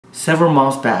Several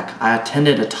months back, I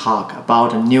attended a talk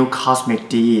about a new Cosmic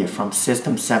DE from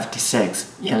System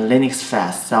 76 in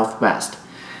LinuxFest SouthWest.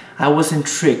 I was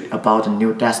intrigued about the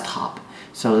new desktop,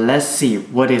 so let's see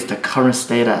what is the current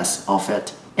status of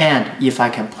it and if I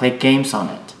can play games on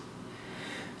it.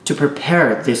 To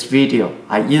prepare this video,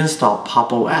 I installed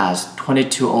Pop! OS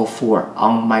 2204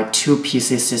 on my two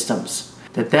PC systems,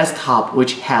 the desktop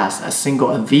which has a single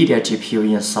nVidia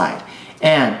GPU inside,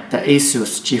 and the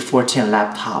Asus G14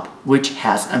 laptop which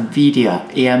has nVidia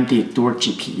AMD dual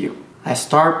GPU. I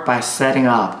start by setting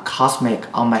up Cosmic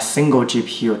on my single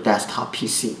GPU desktop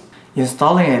PC.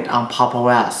 Installing it on Pop!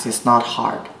 OS is not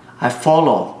hard. I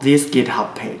follow this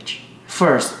GitHub page.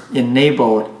 First,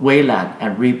 enable wayland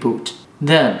and reboot.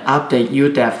 Then update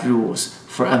UDEV rules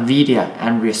for nVidia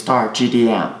and restart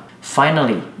GDM.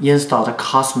 Finally, install the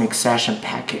Cosmic Session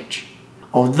package.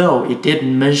 Although it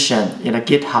didn't mention in the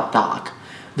GitHub doc,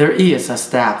 there is a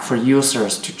step for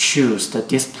users to choose the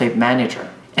display manager,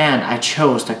 and I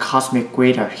chose the Cosmic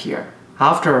Grader here.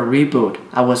 After a reboot,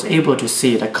 I was able to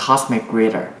see the Cosmic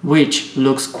Grader, which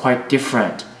looks quite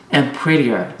different and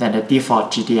prettier than the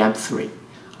default GDM3.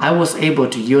 I was able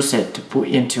to use it to boot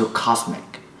into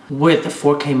Cosmic. With the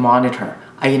 4K monitor,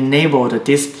 I enabled the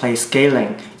display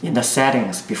scaling in the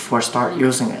settings before start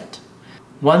using it.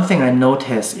 One thing I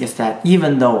noticed is that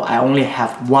even though I only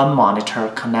have one monitor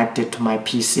connected to my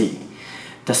PC,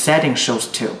 the setting shows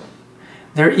two.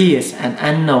 There is an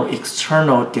unknown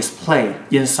external display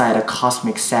inside the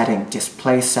Cosmic Setting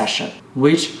display session,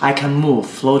 which I can move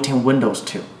floating windows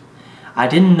to. I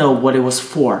didn't know what it was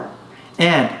for,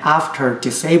 and after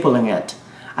disabling it,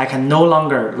 I can no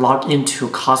longer log into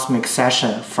Cosmic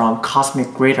Session from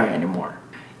Cosmic Grader anymore.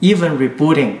 Even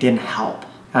rebooting didn't help.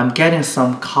 I'm getting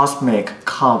some Cosmic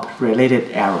comp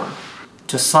related error.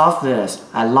 To solve this,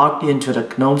 I logged into the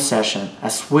GNOME session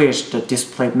and switched the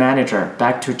display manager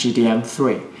back to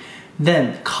GDM3.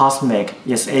 Then Cosmic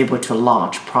is able to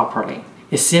launch properly.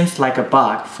 It seems like a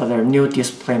bug for their new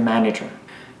display manager.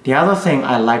 The other thing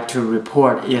I like to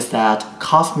report is that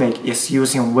Cosmic is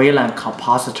using Wayland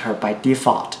compositor by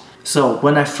default. So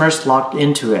when I first logged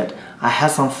into it, I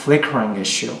had some flickering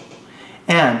issue.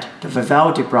 And the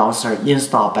Vivaldi browser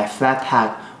installed by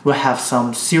Flatpak will have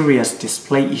some serious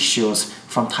display issues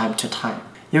from time to time.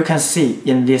 You can see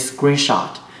in this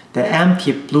screenshot, the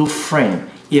empty blue frame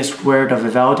is where the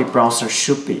Vivaldi browser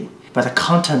should be, but the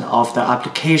content of the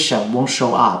application won't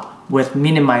show up with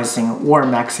minimizing or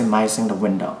maximizing the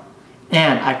window.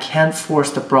 And I can't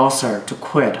force the browser to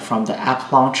quit from the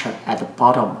app launcher at the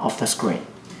bottom of the screen.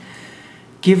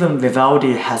 Given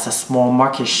Vivaldi has a small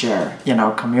market share in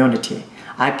our community,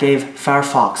 I gave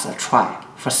Firefox a try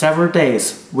for several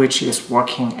days, which is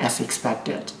working as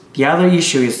expected. The other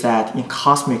issue is that in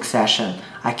Cosmic Session,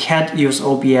 I can't use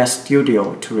OBS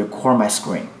Studio to record my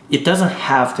screen. It doesn't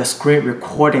have the screen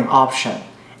recording option,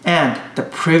 and the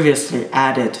previously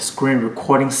added screen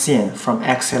recording scene from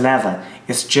X11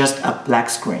 is just a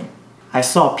black screen. I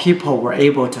saw people were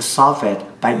able to solve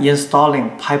it by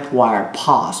installing Pipewire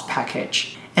Pause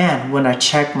package, and when I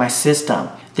checked my system,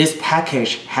 this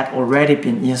package had already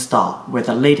been installed with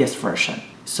the latest version.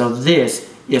 So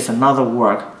this is another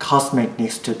work Cosmic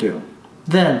needs to do.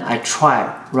 Then I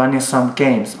tried running some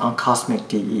games on Cosmic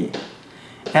DE.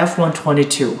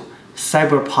 F122,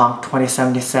 Cyberpunk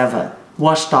 2077,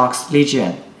 Watch Dogs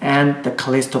Legion, and the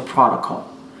Callisto Protocol.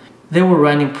 They were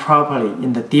running properly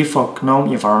in the default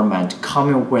GNOME environment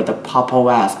coming with the Pop!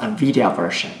 OS nVidia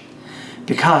version,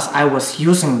 because I was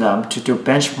using them to do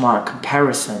benchmark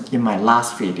comparison in my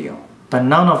last video. But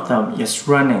none of them is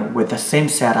running with the same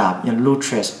setup in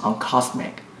Lutris on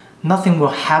Cosmic. Nothing will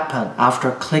happen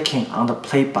after clicking on the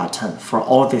play button for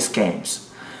all these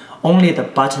games. Only the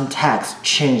button text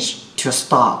changed to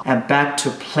stop and back to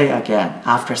play again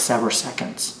after several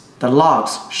seconds. The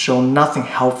logs show nothing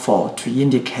helpful to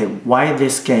indicate why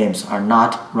these games are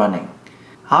not running.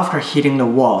 After hitting the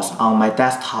walls on my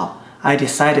desktop, I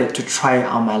decided to try it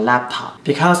on my laptop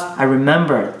because I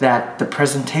remember that the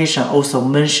presentation also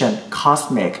mentioned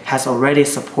Cosmic has already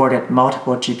supported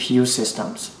multiple GPU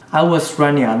systems. I was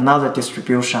running another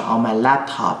distribution on my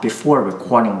laptop before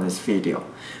recording this video,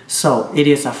 so it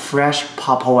is a fresh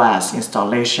Pop! OS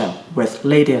installation with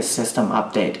latest system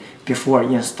update before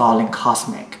installing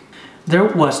Cosmic. There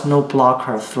was no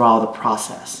blocker throughout the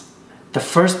process. The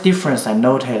first difference I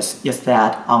noticed is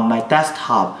that on my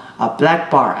desktop, a black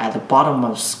bar at the bottom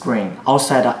of the screen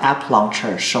outside the app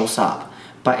launcher shows up,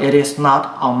 but it is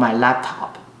not on my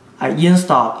laptop. I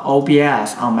installed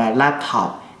OBS on my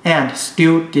laptop and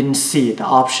still didn't see the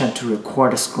option to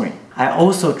record the screen. I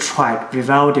also tried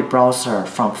Vivaldi browser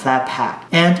from Flatpak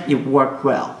and it worked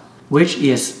well. which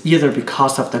is either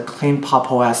because of the clean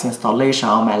Pop! OS installation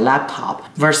on my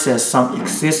laptop versus some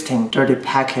existing dirty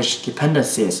package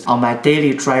dependencies on my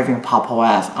daily driving Pop!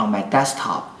 OS on my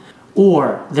desktop.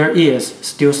 Or there is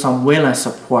still some wayland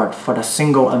support for the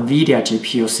single nVidia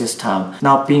GPU system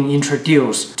not being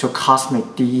introduced to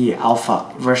Cosmic DE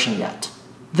Alpha version yet.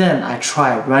 Then I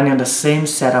tried running the same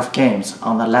set of games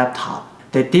on the laptop.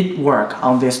 They did work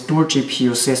on this dual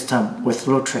GPU system with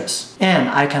Lutris, and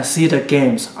I can see the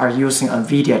games are using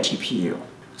nVidia GPU.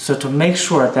 So to make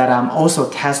sure that I'm also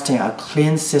testing a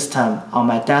clean system on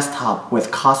my desktop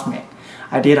with Cosmic,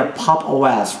 I did a Pop!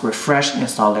 OS refresh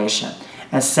installation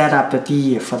and set up the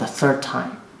DE for the third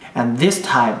time. And this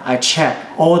time I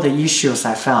checked all the issues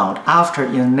I found after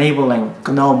enabling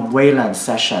GNOME wayland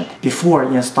session before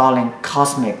installing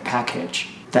Cosmic package.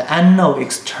 The unknown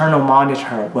external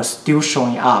monitor was still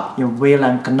showing up in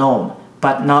wayland GNOME,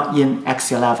 but not in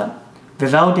X11.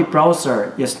 Vivaldi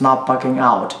browser is not bugging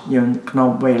out in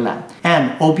GNOME wayland,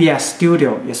 and OBS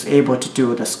Studio is able to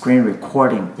do the screen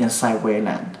recording inside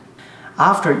wayland.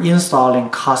 After installing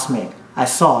Cosmic, I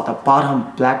saw the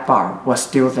bottom black bar was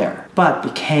still there, but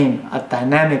became a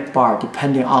dynamic bar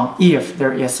depending on if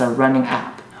there is a running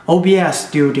app. OBS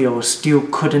Studio still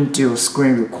couldn't do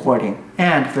screen recording,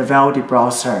 and Vivaldi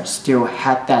browser still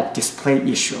had that display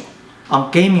issue.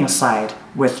 On gaming side,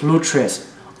 with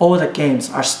Lutris, all the games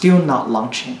are still not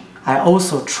launching. I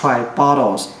also tried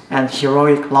Bottles and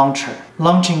Heroic Launcher.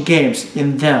 Launching games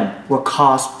in them will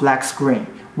cause black screen,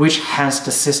 which hangs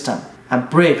the system and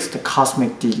breaks the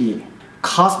Cosmic DE.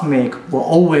 Cosmic will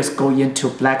always go into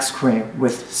black screen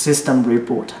with system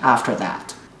reboot after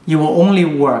that. It will only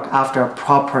work after a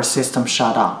proper system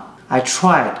shutdown. I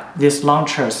tried these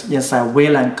launchers inside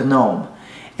wayland GNOME,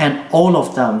 and all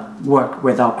of them work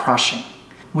without crashing,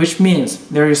 which means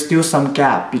there is still some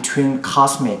gap between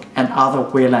Cosmic and other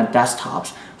wayland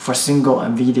desktops for single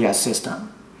nVidia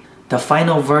system. The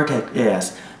final verdict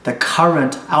is the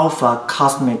current Alpha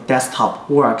Cosmic desktop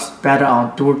works better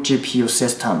on dual GPU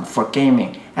system for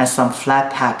gaming and some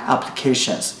Flatpak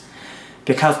applications,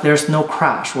 because there's no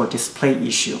crash or display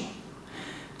issue.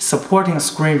 Supporting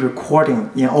screen recording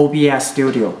in OBS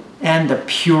Studio and the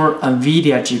pure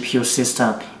nVidia GPU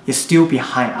system is still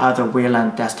behind other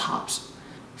wayland desktops.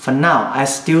 For now, I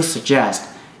still suggest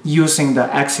using the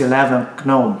X11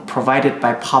 GNOME provided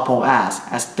by Pop! OS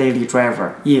as daily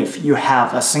driver if you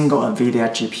have a single nVidia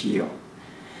GPU.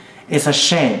 It's a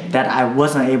shame that I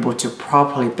wasn't able to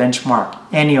properly benchmark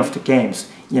any of the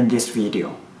games in this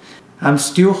video. I'm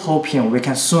still hoping we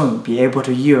can soon be able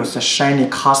to use the shiny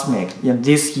Cosmic in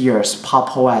this year's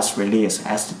Pop! OS release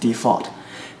as the default,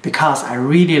 because I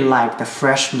really like the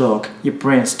fresh look it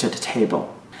brings to the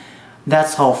table.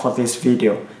 That's all for this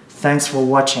video. Thanks for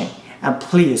watching, and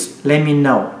please let me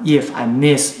know if I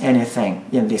missed anything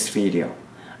in this video.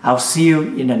 I'll see you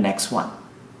in the next one.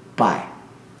 Bye.